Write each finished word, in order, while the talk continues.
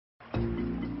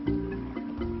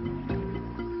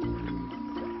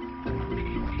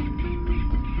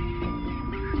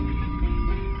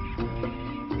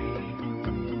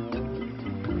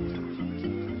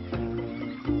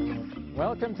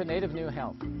Welcome to Native New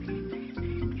Health.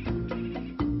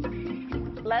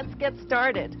 Let's get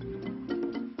started.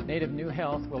 Native New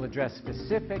Health will address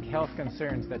specific health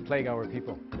concerns that plague our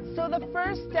people. So the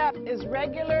first step is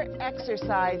regular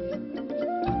exercise.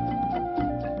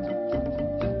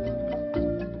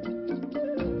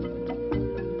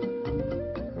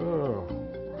 Oh,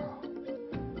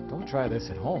 don't try this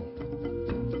at home.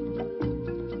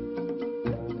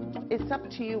 It's up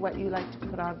to you what you like to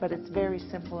put on, but it's very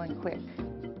simple and quick.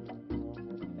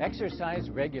 Exercise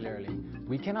regularly.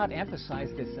 We cannot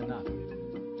emphasize this enough.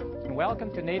 And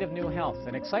welcome to Native New Health,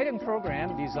 an exciting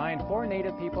program designed for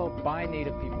Native people by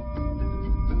Native people.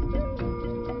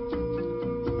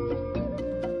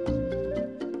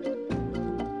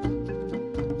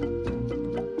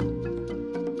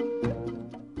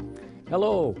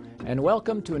 Hello, and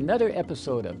welcome to another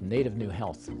episode of Native New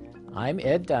Health. I'm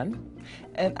Ed Dunn.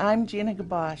 And I'm Gina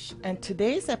Gabosh, and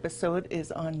today's episode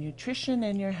is on nutrition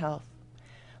and your health.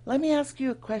 Let me ask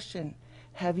you a question.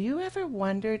 Have you ever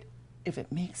wondered if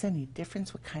it makes any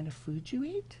difference what kind of food you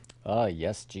eat?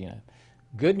 Yes, Gina.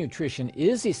 Good nutrition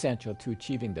is essential to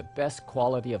achieving the best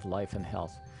quality of life and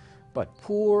health. But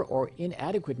poor or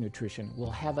inadequate nutrition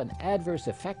will have an adverse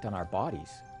effect on our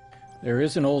bodies. There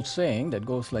is an old saying that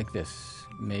goes like this: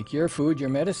 make your food your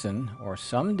medicine, or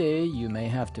someday you may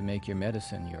have to make your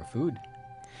medicine your food.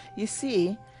 You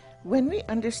see, when we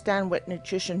understand what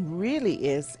nutrition really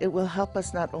is, it will help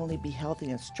us not only be healthy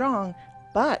and strong,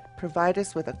 but provide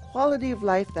us with a quality of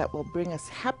life that will bring us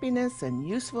happiness and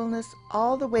usefulness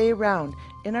all the way around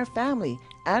in our family,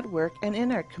 at work, and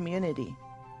in our community.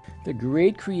 The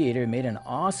great Creator made an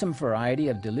awesome variety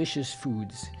of delicious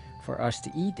foods for us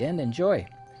to eat and enjoy.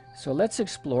 So let's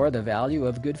explore the value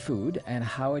of good food and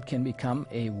how it can become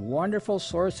a wonderful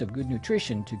source of good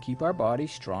nutrition to keep our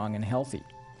bodies strong and healthy.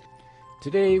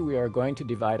 Today we are going to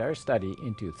divide our study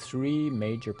into three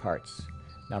major parts.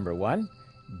 Number one,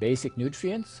 basic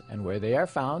nutrients and where they are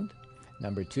found.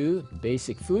 Number two,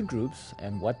 basic food groups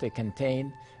and what they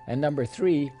contain. And number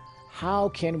three, how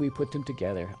can we put them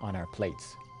together on our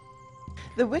plates?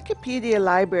 The Wikipedia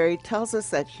library tells us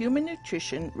that human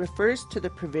nutrition refers to the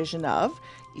provision of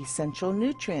essential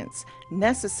nutrients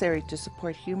necessary to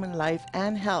support human life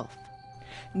and health.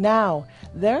 Now,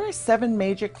 there are 7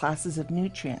 major classes of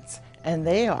nutrients, and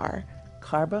they are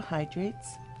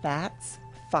carbohydrates, fats,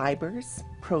 fibers,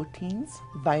 proteins,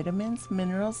 vitamins,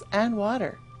 minerals, and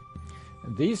water.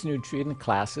 These nutrient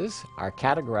classes are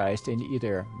categorized in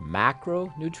either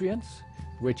macronutrients,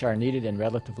 which are needed in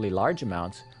relatively large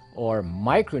amounts, or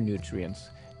micronutrients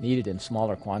needed in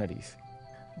smaller quantities.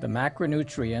 The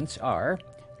macronutrients are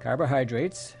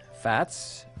carbohydrates,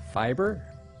 fats, fiber,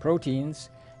 proteins,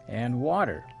 and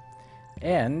water,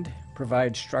 and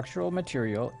provide structural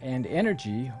material and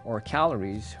energy or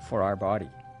calories for our body.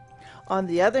 On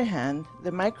the other hand,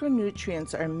 the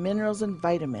micronutrients are minerals and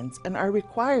vitamins and are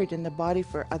required in the body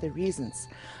for other reasons.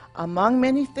 Among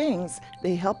many things,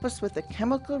 they help us with the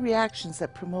chemical reactions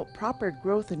that promote proper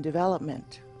growth and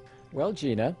development. Well,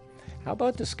 Gina, how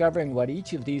about discovering what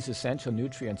each of these essential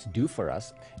nutrients do for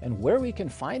us and where we can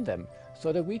find them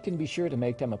so that we can be sure to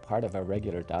make them a part of our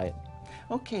regular diet?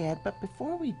 Okay, Ed, but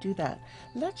before we do that,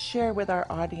 let's share with our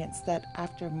audience that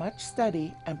after much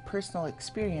study and personal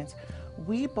experience,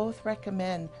 we both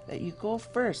recommend that you go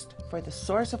first for the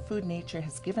source of food nature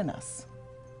has given us.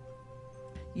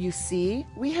 You see,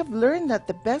 we have learned that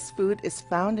the best food is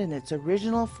found in its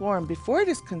original form before it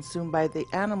is consumed by the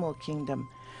animal kingdom.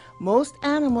 Most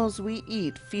animals we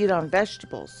eat feed on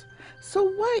vegetables. So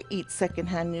why eat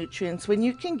secondhand nutrients when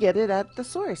you can get it at the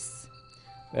source?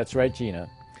 That's right, Gina.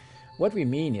 What we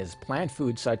mean is plant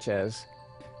foods such as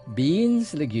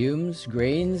beans, legumes,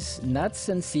 grains, nuts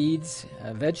and seeds,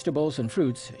 vegetables and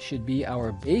fruits should be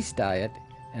our base diet,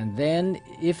 and then,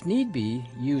 if need be,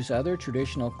 use other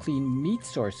traditional clean meat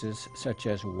sources such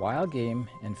as wild game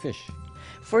and fish.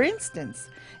 For instance,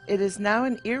 it is now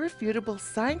an irrefutable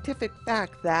scientific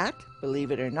fact that,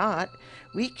 believe it or not,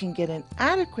 we can get an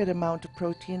adequate amount of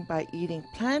protein by eating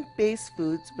plant-based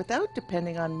foods without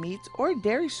depending on meats or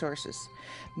dairy sources.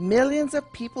 Millions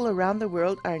of people around the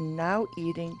world are now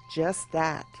eating just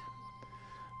that.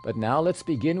 But now let's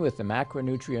begin with the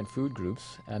macronutrient food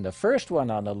groups, and the first one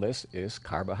on the list is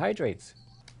carbohydrates.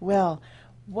 Well,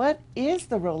 what is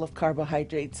the role of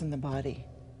carbohydrates in the body?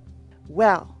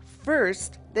 Well,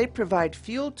 first, they provide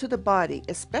fuel to the body,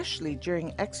 especially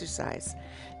during exercise.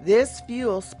 This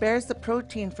fuel spares the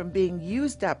protein from being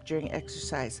used up during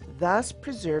exercise, thus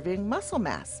preserving muscle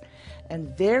mass.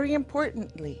 And very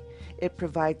importantly, it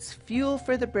provides fuel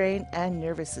for the brain and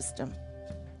nervous system.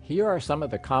 Here are some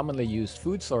of the commonly used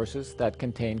food sources that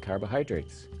contain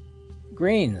carbohydrates.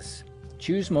 Grains.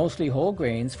 choose mostly whole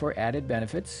grains for added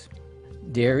benefits.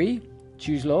 Dairy,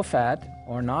 choose low fat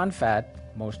or non-fat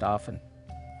most often.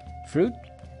 Fruit,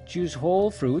 choose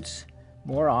whole fruits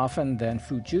more often than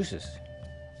fruit juices.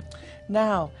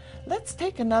 Now, let's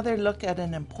take another look at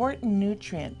an important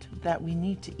nutrient that we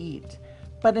need to eat,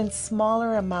 but in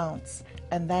smaller amounts,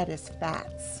 and that is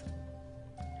fats.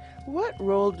 What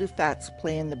role do fats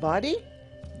play in the body?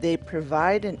 They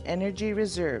provide an energy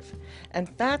reserve,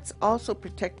 and fats also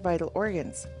protect vital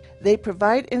organs. They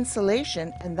provide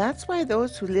insulation, and that's why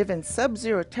those who live in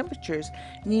sub-zero temperatures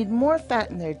need more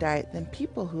fat in their diet than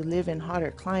people who live in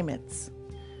hotter climates.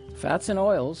 Fats and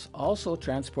oils also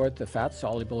transport the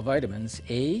fat-soluble vitamins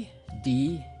A,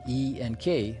 D, E, and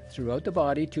K throughout the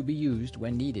body to be used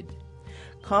when needed.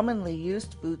 Commonly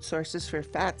used food sources for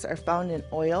fats are found in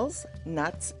oils,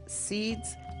 nuts,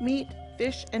 seeds, meat,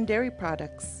 fish, and dairy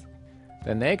products.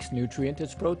 The next nutrient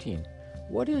is protein.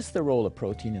 What is the role of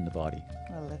protein in the body?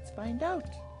 Well, let's find out.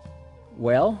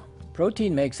 Well,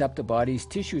 protein makes up the body's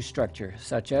tissue structure,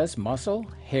 such as muscle,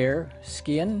 hair,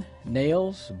 skin,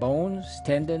 nails, bones,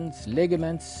 tendons,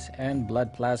 ligaments, and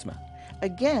blood plasma.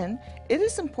 Again, it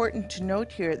is important to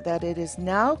note here that it is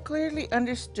now clearly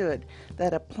understood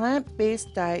that a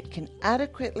plant-based diet can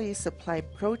adequately supply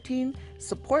protein,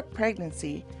 support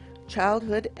pregnancy,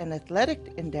 childhood and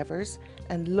athletic endeavors,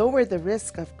 and lower the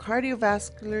risk of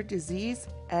cardiovascular disease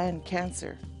and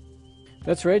cancer.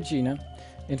 That's right, Gina.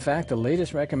 In fact, the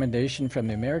latest recommendation from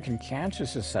the American Cancer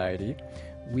Society,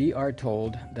 we are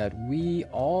told that we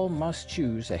all must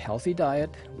choose a healthy diet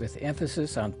with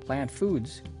emphasis on plant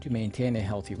foods to maintain a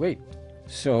healthy weight.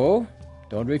 So,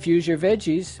 don't refuse your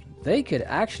veggies. They could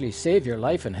actually save your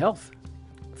life and health.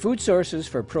 Food sources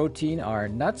for protein are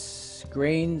nuts,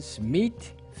 grains,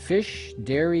 meat, fish,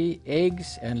 dairy,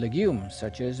 eggs, and legumes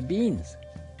such as beans.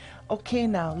 Okay,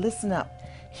 now listen up.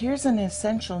 Here's an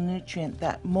essential nutrient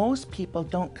that most people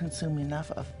don't consume enough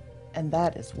of, and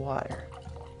that is water.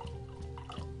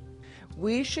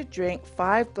 We should drink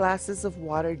 5 glasses of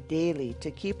water daily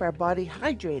to keep our body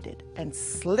hydrated and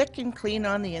slick and clean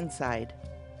on the inside.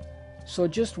 So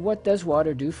just what does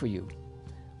water do for you?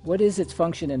 What is its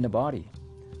function in the body?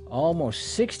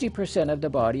 Almost 60% of the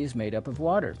body is made up of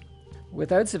water.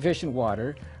 Without sufficient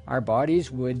water, our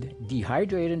bodies would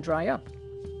dehydrate and dry up.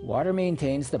 Water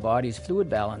maintains the body's fluid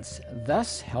balance,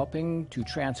 thus helping to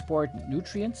transport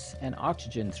nutrients and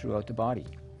oxygen throughout the body.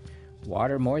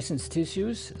 Water moistens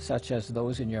tissues, such as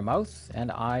those in your mouth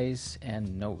and eyes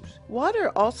and nose.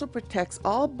 Water also protects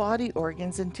all body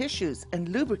organs and tissues and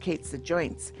lubricates the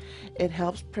joints. It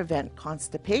helps prevent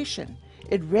constipation.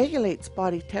 It regulates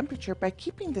body temperature by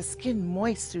keeping the skin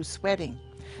moist through sweating.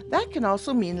 That can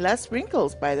also mean less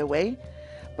wrinkles, by the way.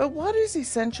 But water is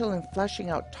essential in flushing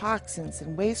out toxins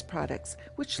and waste products,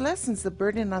 which lessens the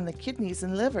burden on the kidneys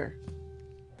and liver.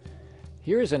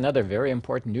 Here is another very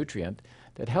important nutrient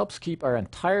that helps keep our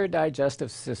entire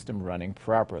digestive system running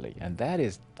properly, and that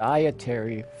is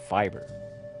dietary fiber.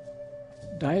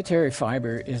 Dietary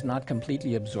fiber is not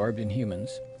completely absorbed in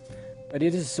humans, but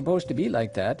it is supposed to be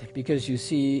like that because, you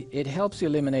see, it helps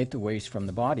eliminate the waste from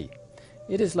the body.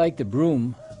 It is like the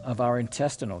broom of our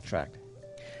intestinal tract.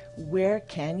 Where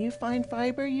can you find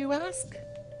fiber, you ask?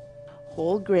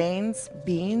 Whole grains,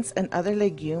 beans, and other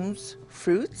legumes,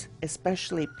 fruits,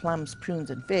 especially plums, prunes,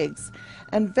 and figs,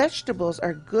 and vegetables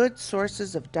are good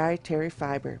sources of dietary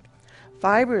fiber.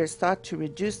 Fiber is thought to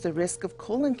reduce the risk of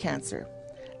colon cancer.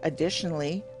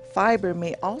 Additionally, fiber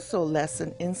may also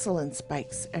lessen insulin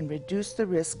spikes and reduce the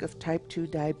risk of type 2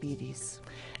 diabetes.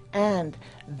 And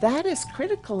that is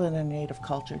critical in a native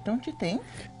culture, don't you think?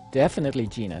 Definitely,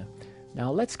 Gina. Now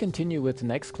let's continue with the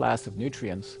next class of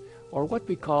nutrients, or what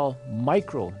we call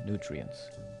micronutrients.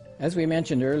 As we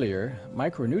mentioned earlier,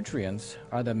 micronutrients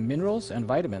are the minerals and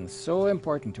vitamins so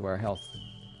important to our health.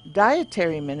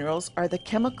 Dietary minerals are the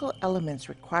chemical elements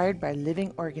required by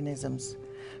living organisms.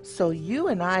 So you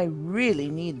and I really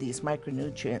need these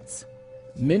micronutrients.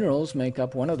 Minerals make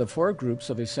up one of the 4 groups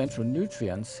of essential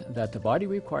nutrients that the body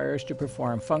requires to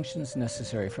perform functions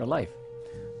necessary for life.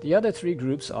 The other 3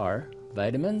 groups are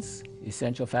vitamins,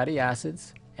 essential fatty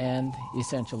acids, and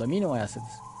essential amino acids.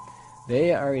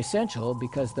 They are essential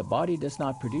because the body does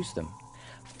not produce them.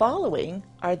 Following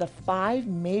are the 5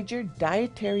 major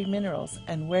dietary minerals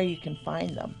and where you can find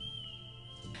them.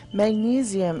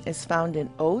 Magnesium is found in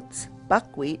oats,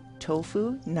 buckwheat,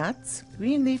 tofu, nuts,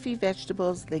 green leafy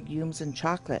vegetables, legumes, and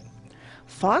chocolate.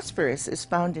 Phosphorus is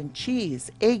found in cheese,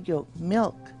 egg yolk,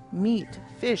 milk, meat,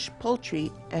 fish,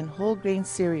 poultry, and whole grain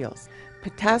cereals.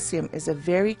 Potassium is a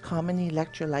very common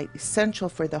electrolyte essential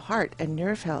for the heart and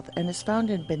nerve health and is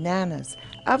found in bananas,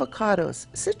 avocados,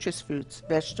 citrus fruits,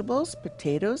 vegetables,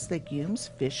 potatoes, legumes,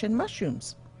 fish, and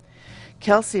mushrooms.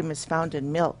 Calcium is found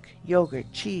in milk,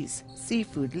 yogurt, cheese,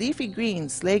 seafood, leafy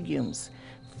greens, legumes,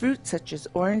 fruit such as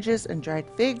oranges and dried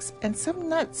figs, and some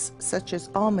nuts such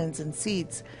as almonds and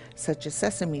seeds such as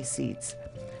sesame seeds.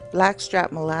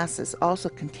 Blackstrap molasses also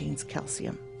contains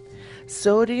calcium.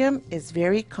 Sodium is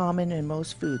very common in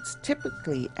most foods,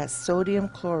 typically as sodium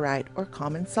chloride or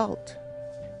common salt.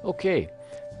 Okay,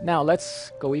 now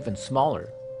let's go even smaller.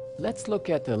 Let's look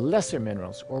at the lesser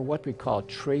minerals, or what we call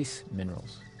trace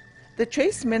minerals. The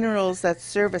trace minerals that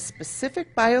serve a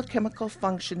specific biochemical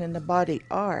function in the body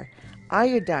are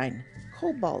iodine,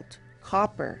 cobalt,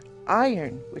 copper,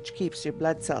 iron, which keeps your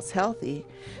blood cells healthy,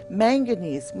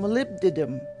 manganese,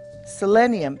 molybdenum,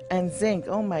 selenium, and zinc.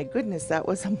 Oh my goodness, that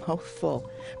was a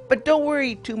mouthful. But don't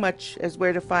worry too much as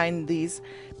where to find these,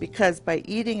 because by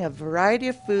eating a variety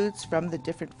of foods from the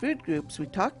different food groups we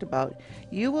talked about,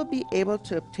 you will be able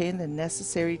to obtain the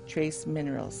necessary trace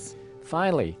minerals.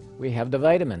 Finally, we have the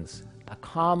vitamins, a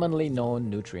commonly known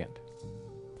nutrient.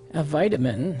 A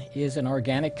vitamin is an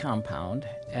organic compound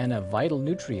and a vital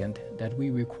nutrient that we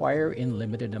require in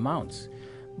limited amounts,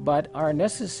 but are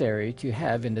necessary to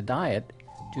have in the diet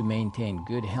to maintain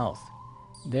good health.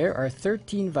 There are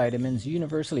 13 vitamins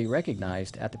universally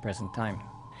recognized at the present time.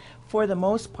 For the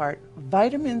most part,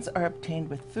 vitamins are obtained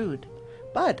with food,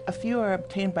 but a few are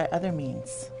obtained by other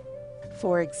means.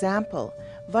 For example,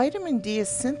 vitamin D is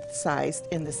synthesized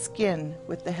in the skin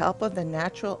with the help of the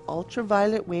natural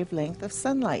ultraviolet wavelength of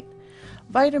sunlight.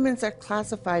 Vitamins are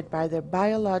classified by their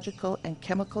biological and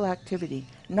chemical activity,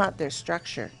 not their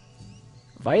structure.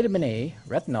 Vitamin A,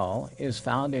 retinol, is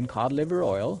found in cod liver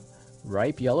oil,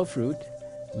 ripe yellow fruit,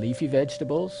 leafy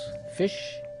vegetables,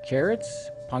 fish, carrots,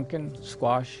 pumpkin,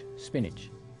 squash,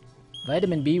 spinach.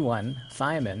 Vitamin B1,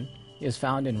 thiamine, is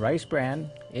found in rice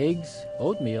bran, eggs,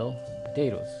 oatmeal,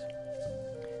 potatoes.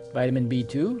 Vitamin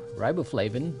B2,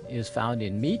 riboflavin, is found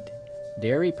in meat,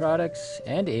 dairy products,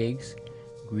 and eggs,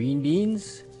 green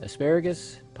beans,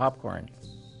 asparagus, popcorn.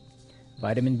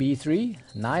 Vitamin B3,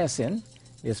 niacin,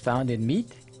 is found in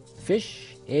meat,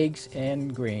 fish, eggs,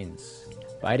 and grains.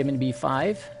 Vitamin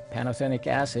B5, pantothenic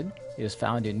acid, is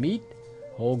found in meat,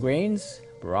 whole grains,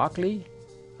 broccoli,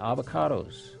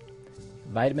 avocados.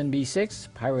 Vitamin B6,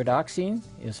 pyridoxine,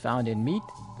 is found in meat,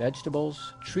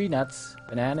 vegetables, tree nuts,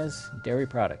 bananas, dairy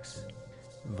products.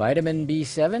 Vitamin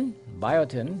B7,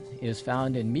 biotin, is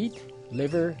found in meat,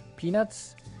 liver,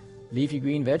 peanuts, leafy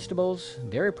green vegetables,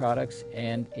 dairy products,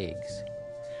 and eggs.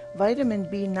 Vitamin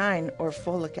B9, or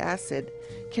folic acid,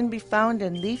 can be found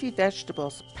in leafy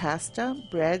vegetables, pasta,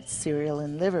 bread, cereal,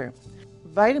 and liver.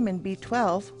 Vitamin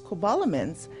B12,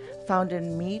 cobalamins, found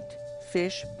in meat,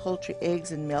 fish, poultry,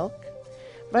 eggs, and milk.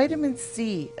 Vitamin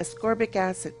C, ascorbic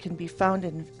acid, can be found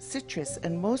in citrus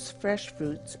and most fresh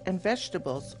fruits and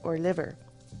vegetables or liver.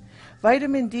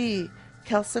 Vitamin D,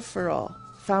 calciferol,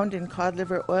 found in cod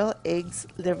liver oil, eggs,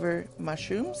 liver,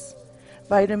 mushrooms.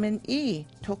 Vitamin E,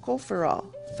 tocopherol,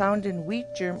 found in wheat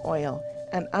germ oil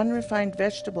and unrefined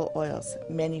vegetable oils,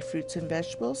 many fruits and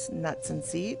vegetables, nuts and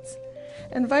seeds.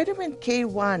 And vitamin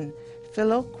K1,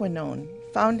 phylloquinone,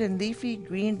 found in leafy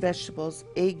green vegetables,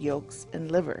 egg yolks,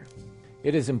 and liver.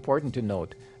 It is important to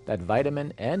note that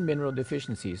vitamin and mineral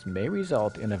deficiencies may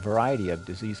result in a variety of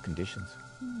disease conditions.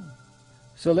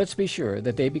 So let's be sure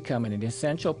that they become an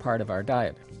essential part of our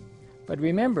diet. But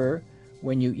remember,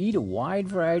 when you eat a wide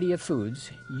variety of foods,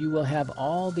 you will have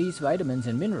all these vitamins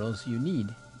and minerals you need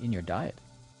in your diet.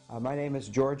 My name is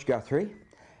George Guthrie.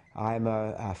 I'm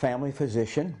a family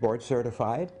physician, board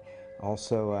certified,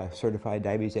 also a certified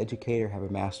diabetes educator, have a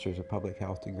master's of public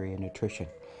health degree in nutrition.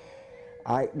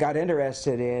 I got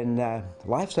interested in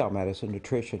lifestyle medicine,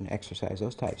 nutrition, exercise,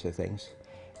 those types of things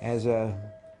as a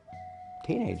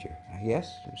teenager, I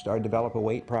guess. Started to develop a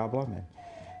weight problem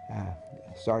and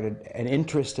started an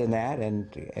interest in that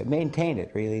and maintained it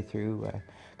really through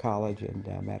college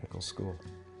and medical school.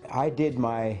 I did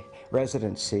my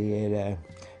residency at a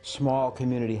small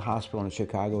community hospital in the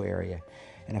Chicago area,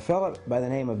 and a fellow by the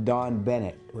name of Don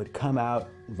Bennett would come out,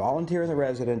 volunteer in the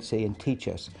residency, and teach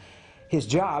us. His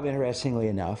job, interestingly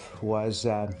enough, was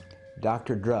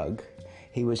Dr. Drug.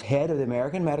 He was head of the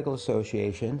American Medical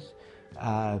Association's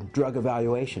drug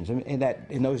evaluations.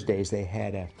 In those days, they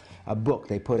had a book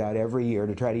they put out every year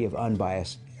to try to give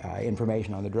unbiased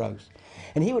information on the drugs.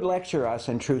 And he would lecture us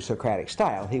in true Socratic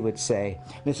style. He would say,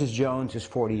 Mrs. Jones is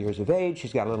 40 years of age.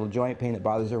 She's got a little joint pain that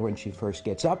bothers her when she first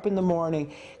gets up in the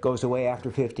morning, goes away after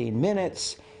 15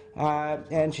 minutes,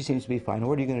 and she seems to be fine.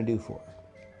 What are you going to do for her?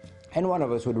 And one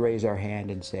of us would raise our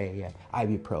hand and say,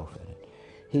 ibuprofen.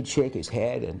 He'd shake his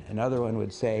head, and another one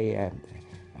would say,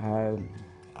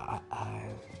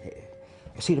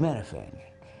 acetaminophen.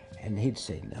 And he'd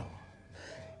say no.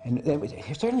 And then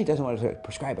he certainly doesn't want to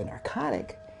prescribe a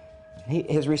narcotic.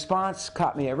 His response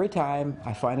caught me every time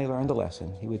I finally learned the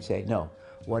lesson. He would say, no,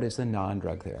 what is the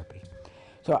non-drug therapy?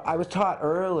 So I was taught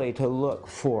early to look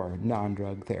for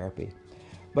non-drug therapy.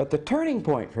 But the turning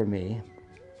point for me,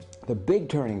 the big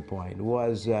turning point,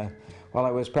 was while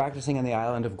I was practicing on the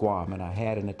island of Guam, and I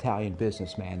had an Italian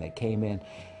businessman that came in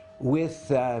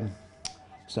with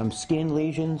some skin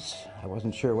lesions. I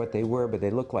wasn't sure what they were, but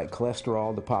they looked like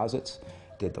cholesterol deposits.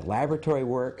 Did the laboratory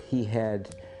work. He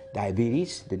had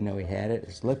diabetes, didn't know he had it.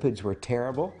 His lipids were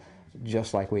terrible,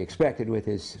 just like we expected with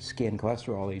his skin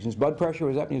cholesterol lesions. Blood pressure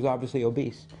was up, and he was obviously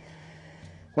obese.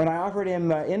 When I offered him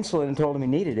insulin and told him he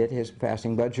needed it, his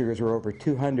fasting blood sugars were over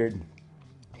 200.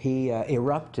 He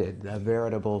erupted, a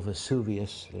veritable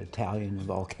Vesuvius, the Italian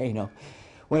volcano.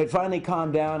 When it finally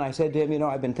calmed down, I said to him, you know,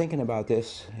 I've been thinking about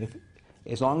this.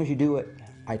 As long as you do what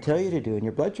I tell you to do and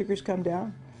your blood sugars come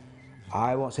down,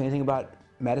 I won't say anything about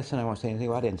medicine, I won't say anything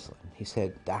about insulin. He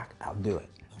said, Doc, I'll do it.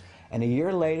 And a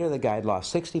year later, the guy had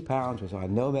lost 60 pounds, was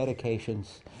on no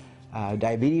medications,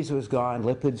 diabetes was gone,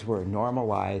 lipids were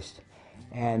normalized,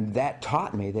 and that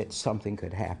taught me that something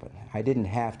could happen. I didn't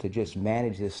have to just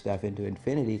manage this stuff into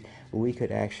infinity, but we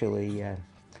could actually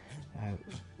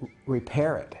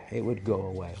repair it. It would go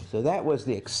away. So that was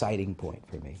the exciting point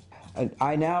for me. And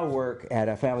I now work at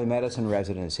a family medicine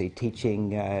residency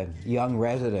teaching young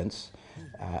residents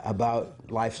about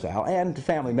lifestyle and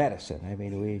family medicine. I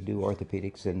mean, we do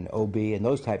orthopedics and OB and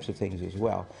those types of things as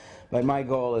well. But my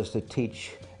goal is to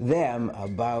teach them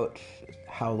about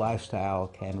how lifestyle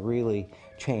can really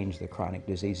change the chronic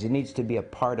disease. It needs to be a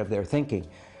part of their thinking.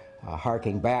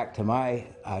 Harking back to my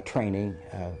training,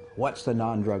 what's the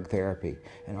non-drug therapy?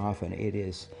 And often it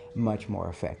is much more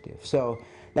effective. So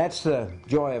that's the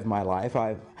joy of my life.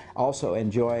 I'm also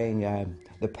enjoying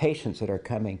the patients that are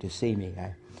coming to see me.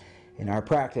 In our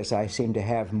practice, I seem to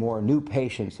have more new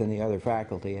patients than the other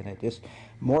faculty, and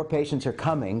more patients are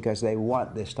coming because they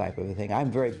want this type of a thing. I'm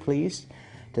very pleased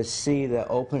to see the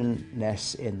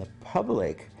openness in the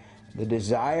public, the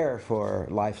desire for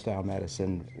lifestyle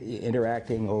medicine,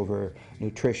 interacting over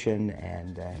nutrition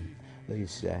and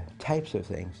these types of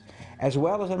things, as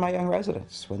well as in my young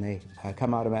residents. When they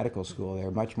come out of medical school, they're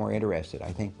much more interested,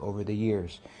 I think, over the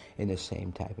years in the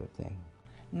same type of thing.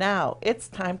 Now it's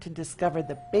time to discover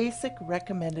the basic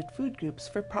recommended food groups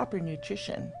for proper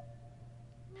nutrition.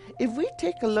 If we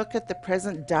take a look at the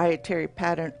present dietary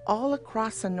pattern all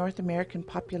across the North American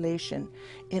population,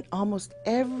 in almost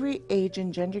every age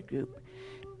and gender group,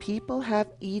 people have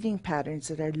eating patterns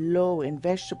that are low in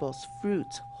vegetables,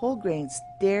 fruits, whole grains,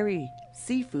 dairy,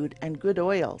 seafood, and good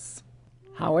oils.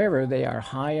 However, they are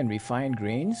high in refined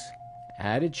grains,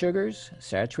 added sugars,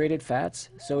 saturated fats,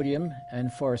 sodium,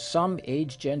 and for some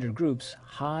age gender groups,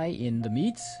 high in the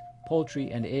meats, poultry,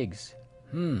 and eggs.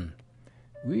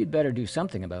 We'd better do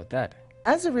something about that.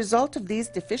 As a result of these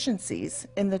deficiencies,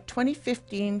 in the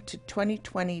 2015 to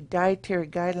 2020 Dietary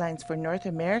Guidelines for North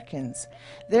Americans,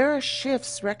 there are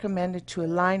shifts recommended to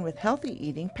align with healthy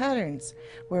eating patterns,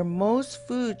 where most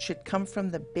food should come from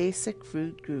the basic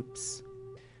food groups.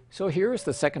 So here is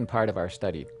the second part of our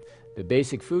study, the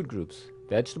basic food groups: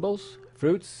 vegetables,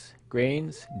 fruits,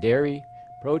 grains, dairy,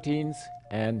 proteins,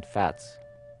 and fats.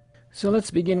 So let's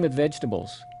begin with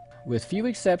vegetables. With few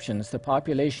exceptions, the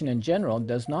population in general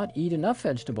does not eat enough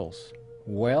vegetables.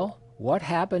 Well, what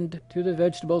happened to the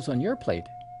vegetables on your plate?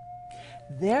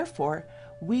 Therefore,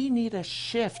 we need a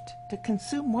shift to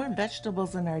consume more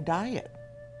vegetables in our diet.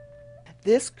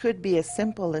 This could be as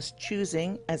simple as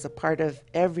choosing, as a part of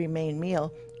every main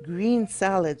meal, green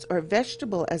salads or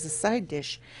vegetable as a side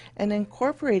dish, and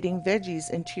incorporating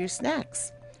veggies into your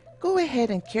snacks. Go ahead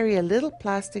and carry a little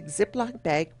plastic Ziploc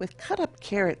bag with cut up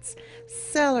carrots,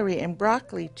 celery, and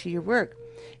broccoli to your work.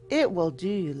 It will do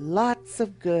you lots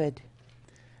of good.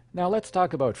 Now let's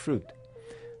talk about fruit.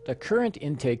 The current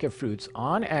intake of fruits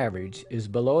on average is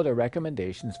below the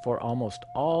recommendations for almost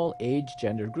all age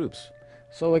gender groups.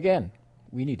 So again,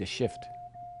 we need a shift.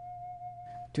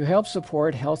 To help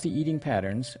support healthy eating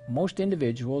patterns, most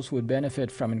individuals would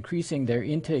benefit from increasing their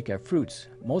intake of fruits,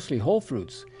 mostly whole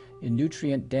fruits, in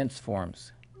nutrient-dense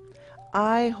forms.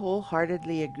 I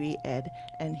wholeheartedly agree, Ed,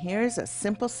 and here's a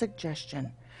simple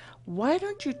suggestion. Why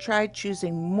don't you try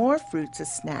choosing more fruits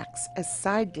as snacks, as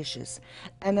side dishes,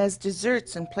 and as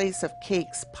desserts in place of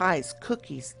cakes, pies,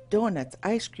 cookies, donuts,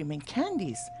 ice cream, and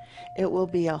candies? It will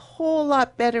be a whole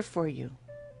lot better for you.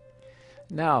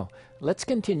 Now, Let's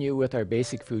continue with our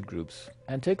basic food groups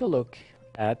and take a look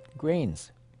at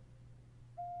grains.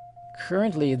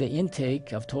 Currently, the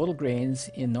intake of total grains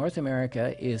in North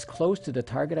America is close to the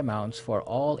target amounts for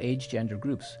all age gender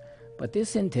groups, but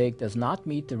this intake does not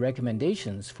meet the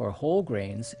recommendations for whole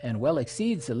grains and well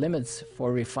exceeds the limits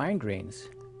for refined grains.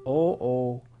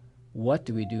 Oh, what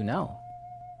do we do now?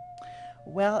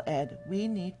 Well, Ed, we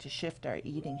need to shift our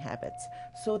eating habits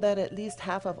so that at least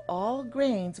half of all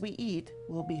grains we eat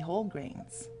will be whole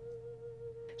grains.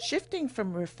 Shifting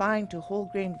from refined to whole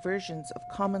grain versions of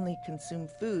commonly consumed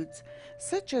foods,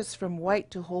 such as from white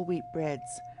to whole wheat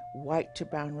breads, white to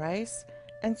brown rice,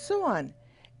 and so on,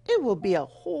 it will be a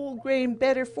whole grain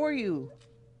better for you.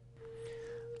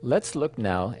 Let's look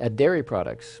now at dairy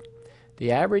products.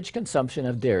 The average consumption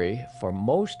of dairy for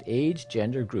most age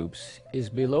gender groups is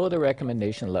below the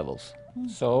recommendation levels,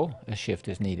 so a shift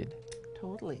is needed.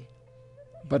 Totally.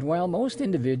 But while most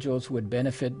individuals would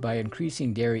benefit by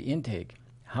increasing dairy intake,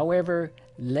 however,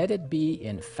 let it be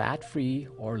in fat-free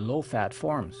or low-fat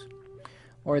forms.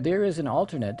 Or there is an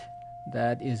alternate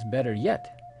that is better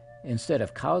yet. Instead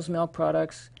of cow's milk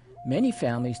products, many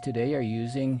families today are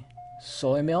using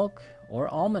soy milk or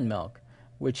almond milk,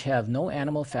 which have no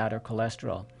animal fat or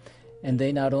cholesterol. And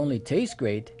they not only taste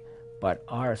great, but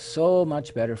are so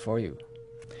much better for you.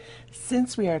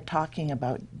 Since we are talking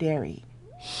about dairy,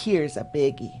 here's a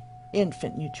biggie: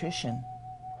 infant nutrition.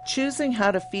 Choosing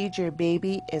how to feed your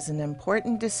baby is an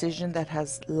important decision that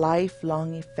has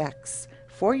lifelong effects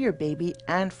for your baby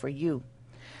and for you.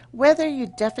 Whether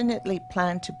you definitely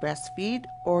plan to breastfeed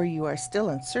or you are still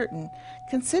uncertain,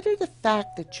 consider the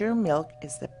fact that your milk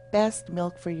is the best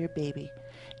milk for your baby.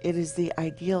 It is the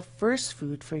ideal first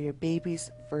food for your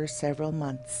baby's first several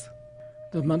months.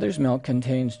 The mother's milk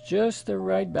contains just the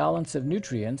right balance of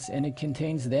nutrients, and it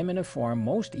contains them in a form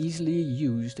most easily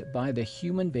used by the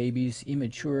human baby's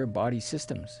immature body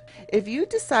systems. If you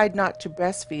decide not to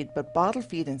breastfeed but bottle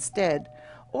feed instead,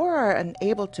 or are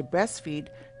unable to breastfeed,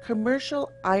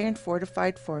 commercial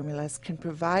iron-fortified formulas can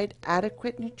provide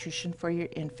adequate nutrition for your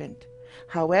infant.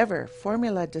 However,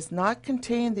 formula does not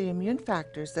contain the immune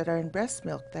factors that are in breast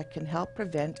milk that can help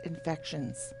prevent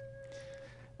infections.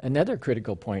 Another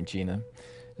critical point, Gina,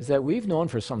 is that we've known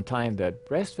for some time that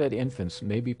breastfed infants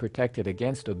may be protected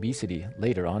against obesity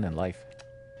later on in life.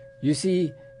 You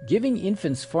see, giving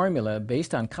infants formula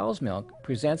based on cow's milk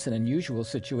presents an unusual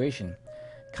situation.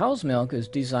 Cow's milk is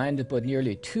designed to put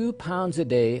nearly 2 pounds a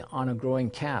day on a growing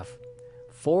calf,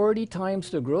 40 times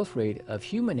the growth rate of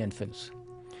human infants.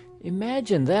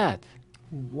 Imagine that.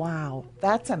 Wow,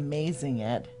 that's amazing,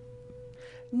 Ed.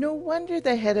 No wonder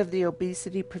the head of the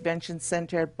Obesity Prevention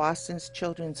Center at Boston's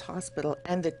Children's Hospital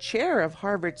and the chair of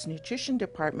Harvard's Nutrition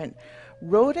Department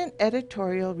wrote an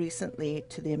editorial recently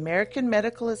to the American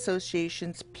Medical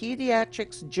Association's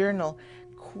Pediatrics Journal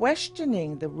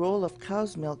questioning the role of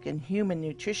cow's milk in human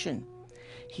nutrition.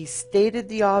 He stated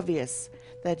the obvious,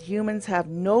 that humans have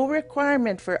no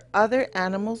requirement for other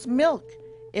animals' milk.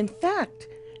 In fact,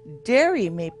 dairy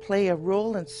may play a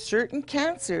role in certain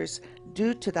cancers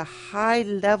due to the high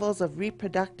levels of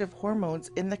reproductive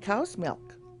hormones in the cow's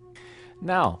milk.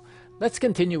 Now, let's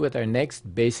continue with our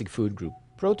next basic food group,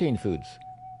 protein foods.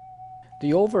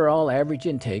 The overall average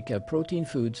intake of protein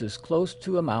foods is close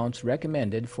to amounts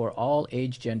recommended for all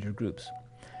age gender groups.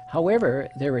 However,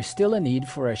 there is still a need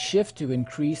for a shift to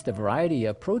increase the variety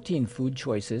of protein food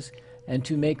choices and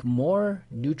to make more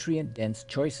nutrient-dense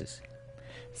choices.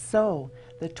 So,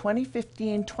 the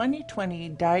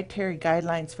 2015-2020 Dietary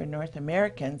Guidelines for North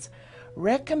Americans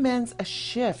recommends a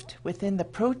shift within the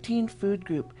protein food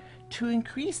group to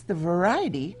increase the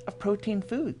variety of protein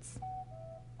foods.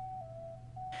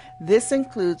 This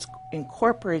includes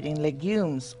incorporating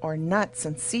legumes or nuts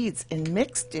and seeds in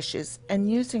mixed dishes and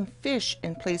using fish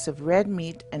in place of red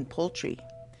meat and poultry.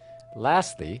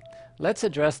 Lastly, let's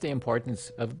address the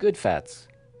importance of good fats.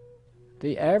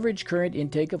 The average current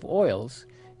intake of oils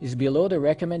is below the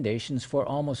recommendations for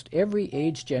almost every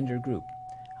age gender group.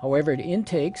 However, the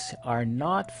intakes are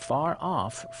not far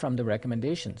off from the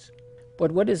recommendations.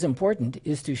 But what is important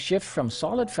is to shift from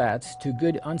solid fats to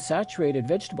good unsaturated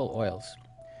vegetable oils.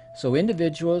 So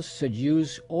individuals should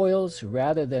use oils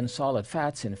rather than solid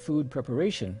fats in food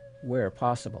preparation where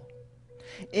possible.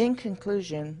 In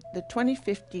conclusion, the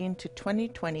 2015 to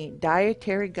 2020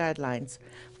 Dietary Guidelines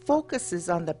focuses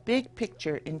on the big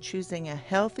picture in choosing a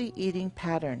healthy eating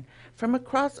pattern from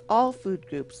across all food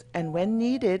groups and, when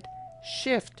needed,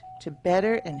 shift to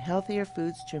better and healthier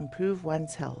foods to improve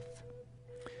one's health.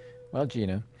 Well,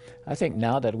 Gina, I think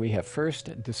now that we have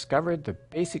first discovered the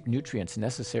basic nutrients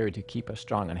necessary to keep us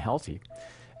strong and healthy,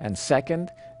 and second,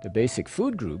 the basic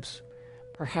food groups,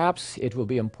 Perhaps it will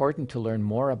be important to learn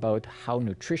more about how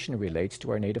nutrition relates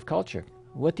to our native culture.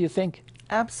 What do you think?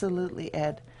 Absolutely,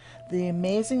 Ed. The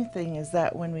amazing thing is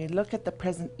that when we look at the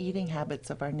present eating habits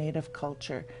of our native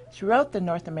culture throughout the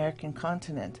North American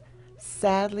continent,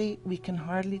 sadly, we can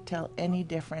hardly tell any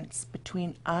difference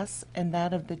between us and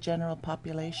that of the general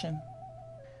population.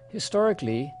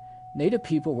 Historically, Native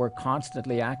people were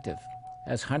constantly active.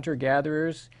 As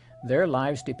hunter-gatherers, their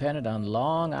lives depended on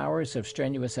long hours of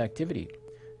strenuous activity.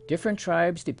 Different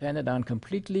tribes depended on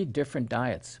completely different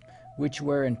diets, which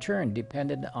were in turn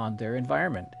dependent on their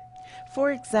environment.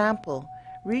 For example,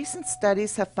 recent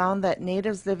studies have found that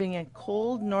natives living in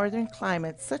cold northern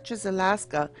climates such as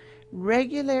Alaska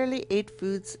regularly ate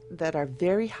foods that are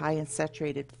very high in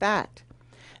saturated fat.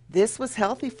 This was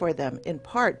healthy for them, in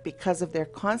part because of their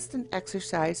constant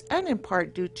exercise and in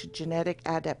part due to genetic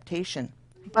adaptation.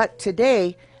 But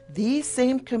today, these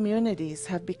same communities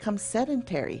have become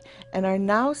sedentary and are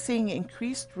now seeing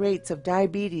increased rates of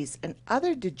diabetes and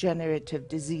other degenerative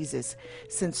diseases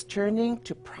since turning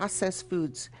to processed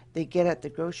foods they get at the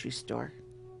grocery store.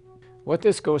 What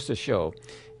this goes to show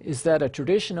is that a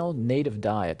traditional native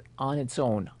diet on its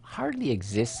own hardly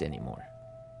exists anymore.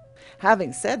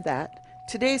 Having said that,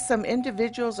 today some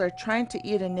individuals are trying to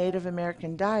eat a Native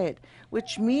American diet,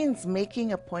 which means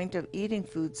making a point of eating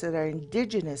foods that are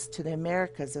indigenous to the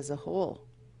Americas as a whole.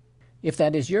 If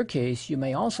that is your case, you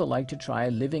may also like to try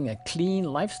living a clean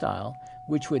lifestyle,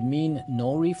 which would mean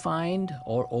no refined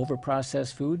or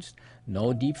overprocessed foods,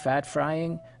 no deep fat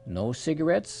frying, no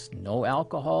cigarettes, no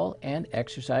alcohol, and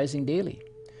exercising daily.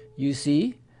 You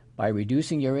see, by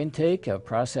reducing your intake of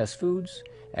processed foods,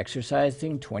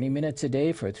 exercising 20 minutes a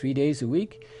day for 3 days a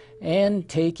week, and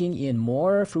taking in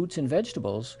more fruits and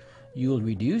vegetables, you'll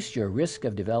reduce your risk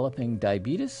of developing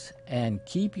diabetes and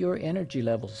keep your energy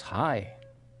levels high.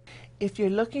 If you're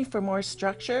looking for more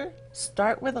structure,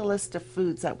 start with a list of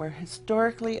foods that were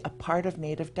historically a part of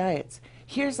native diets.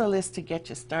 Here's a list to get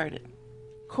you started.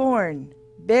 Corn,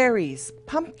 berries,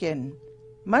 pumpkin,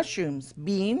 mushrooms,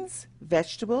 beans,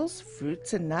 vegetables,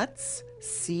 fruits and nuts,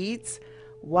 seeds,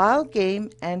 wild game,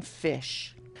 and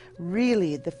fish.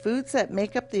 Really, the foods that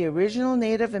make up the original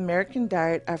Native American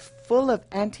diet are full of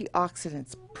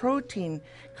antioxidants, protein,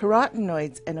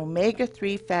 carotenoids, and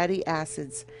omega-3 fatty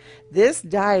acids. This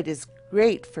diet is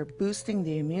great for boosting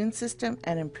the immune system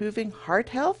and improving heart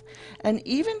health and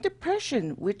even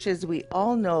depression, which, as we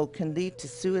all know, can lead to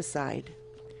suicide.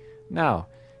 Now,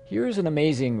 here's an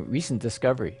amazing recent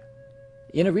discovery.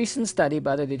 In a recent study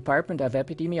by the Department of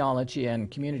Epidemiology and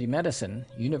Community Medicine,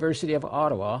 University of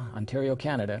Ottawa, Ontario,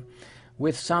 Canada,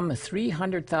 with some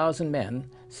 300,000 men,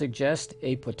 suggests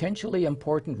a potentially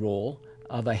important role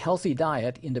of a healthy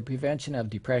diet in the prevention of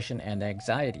depression and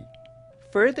anxiety.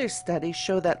 Further studies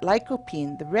show that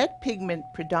lycopene, the red pigment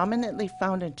predominantly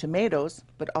found in tomatoes,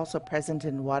 but also present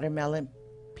in watermelon,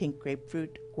 pink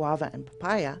grapefruit, guava, and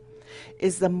papaya,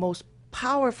 is the most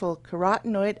powerful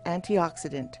carotenoid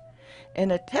antioxidant.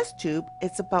 In a test tube,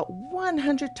 it's about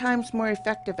 100 times more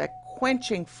effective at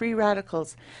quenching free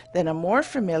radicals than a more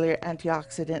familiar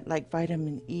antioxidant like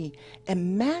vitamin E.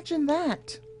 Imagine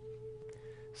that!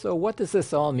 So what does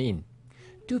this all mean?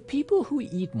 Do people who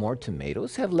eat more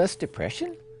tomatoes have less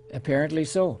depression? Apparently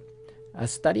so. A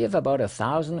study of about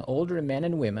 1,000 older men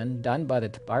and women done by the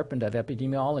Department of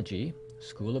Epidemiology,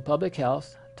 School of Public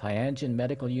Health, Tianjin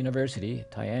Medical University,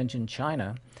 Tianjin,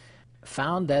 China,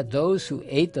 found that those who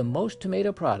ate the most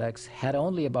tomato products had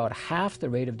only about half the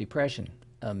rate of depression.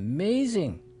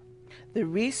 Amazing! The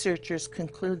researchers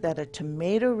conclude that a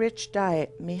tomato-rich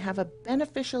diet may have a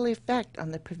beneficial effect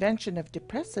on the prevention of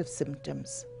depressive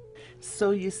symptoms.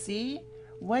 So you see,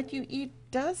 what you eat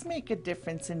does make a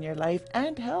difference in your life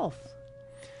and health.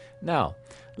 Now,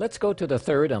 let's go to the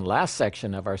third and last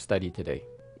section of our study today.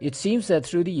 It seems that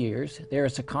through the years, there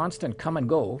is a constant come and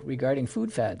go regarding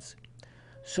food fads.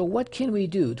 So what can we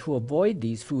do to avoid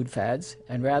these food fads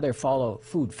and rather follow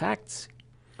food facts?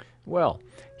 Well,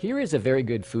 here is a very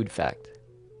good food fact.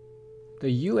 The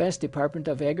U.S. Department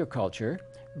of Agriculture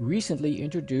recently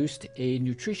introduced a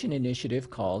nutrition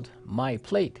initiative called My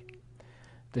Plate.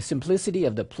 The simplicity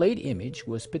of the plate image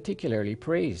was particularly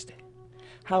praised.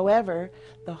 However,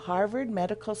 the Harvard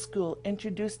Medical School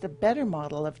introduced a better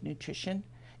model of nutrition.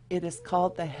 It is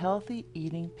called the Healthy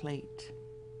Eating Plate.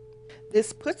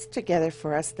 This puts together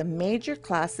for us the major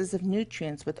classes of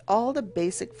nutrients with all the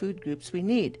basic food groups we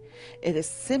need. It is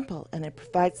simple and it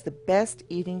provides the best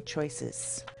eating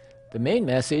choices. The main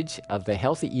message of the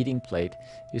Healthy Eating Plate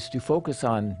is to focus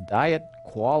on diet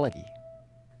quality.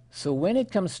 So when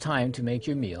it comes time to make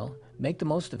your meal, make the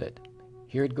most of it.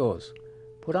 Here it goes.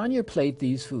 Put on your plate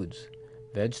these foods: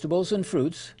 Vegetables and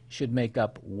fruits should make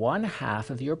up 1/2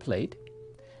 of your plate,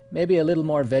 maybe a little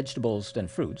more vegetables than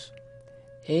fruits.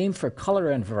 Aim for color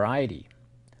and variety.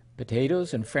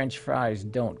 Potatoes and French fries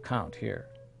don't count here.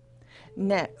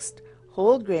 Next,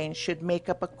 whole grains should make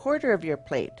up 1/4 of your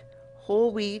plate.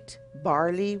 Whole wheat,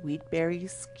 barley, wheat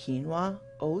berries, quinoa,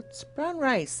 oats, brown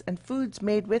rice, and foods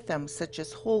made with them, such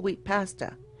as whole wheat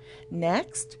pasta.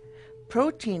 Next,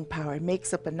 protein powder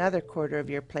makes up another 1/4 of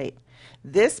your plate.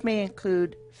 This may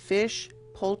include fish,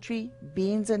 poultry,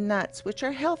 beans, and nuts, which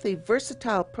are healthy,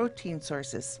 versatile protein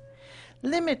sources.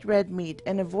 Limit red meat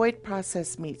and avoid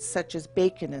processed meats such as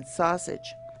bacon and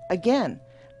sausage. Again,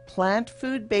 plant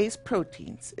food-based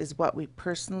proteins is what we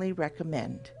personally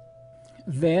recommend.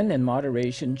 Then, in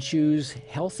moderation, choose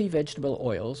healthy vegetable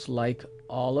oils like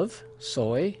olive,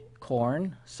 soy,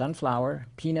 corn, sunflower,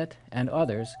 peanut, and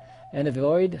others, and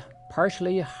avoid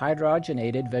partially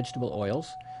hydrogenated vegetable oils,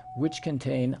 which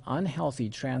contain unhealthy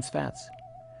trans fats.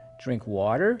 Drink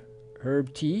water,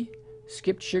 herb tea,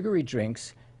 skip sugary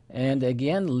drinks, and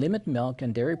again limit milk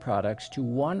and dairy products to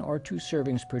 1 or 2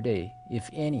 servings per day, if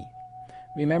any.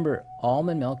 Remember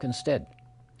almond milk instead.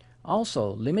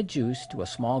 Also, limit juice to a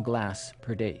small glass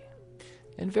per day.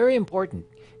 And very important,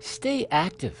 stay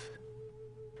active.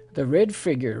 The red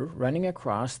figure running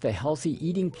across the healthy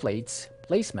eating plates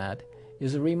placemat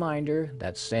is a reminder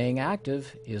that staying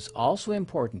active is also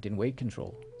important in weight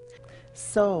control.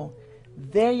 So,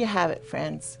 there you have it,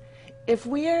 friends. If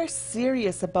we are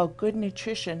serious about good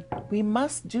nutrition, we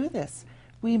must do this.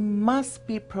 We must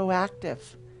be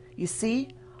proactive. You see,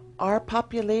 our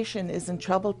population is in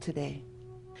trouble today.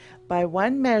 By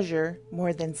one measure,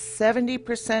 more than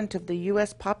 70% of the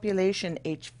U.S. population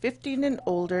aged 15 and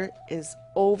older is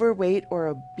overweight or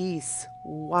obese.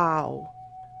 Wow.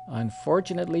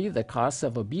 Unfortunately, the cost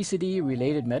of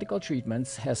obesity-related medical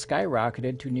treatments has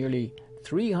skyrocketed to nearly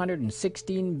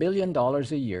 $316 billion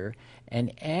a year,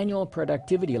 and annual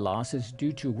productivity losses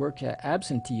due to work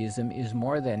absenteeism is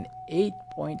more than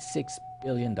 $8.6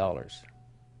 billion.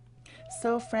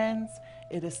 So, friends,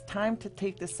 it is time to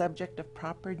take the subject of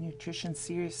proper nutrition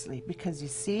seriously because you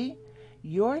see,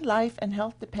 your life and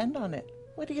health depend on it.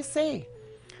 What do you say?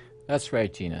 That's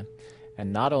right, Gina.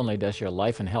 And not only does your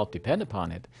life and health depend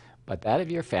upon it, but that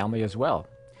of your family as well.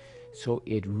 So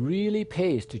it really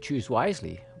pays to choose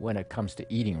wisely when it comes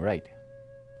to eating right.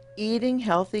 Eating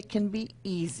healthy can be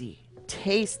easy,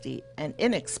 tasty, and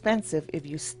inexpensive if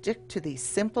you stick to these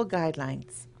simple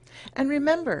guidelines. And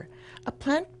remember, a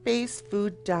plant-based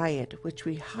food diet, which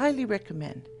we highly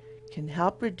recommend, can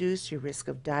help reduce your risk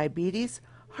of diabetes,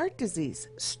 heart disease,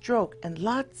 stroke, and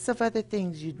lots of other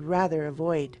things you'd rather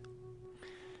avoid.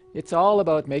 It's all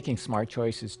about making smart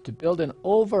choices to build an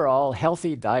overall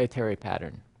healthy dietary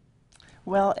pattern.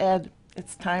 Well, Ed,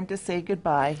 it's time to say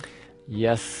goodbye.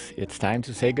 Yes, it's time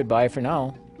to say goodbye for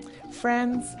now.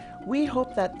 Friends, we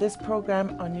hope that this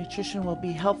program on nutrition will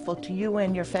be helpful to you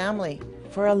and your family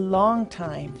for a long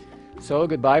time. So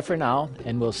goodbye for now,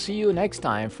 and we'll see you next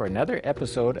time for another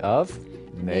episode of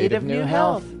Made of New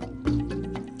Health.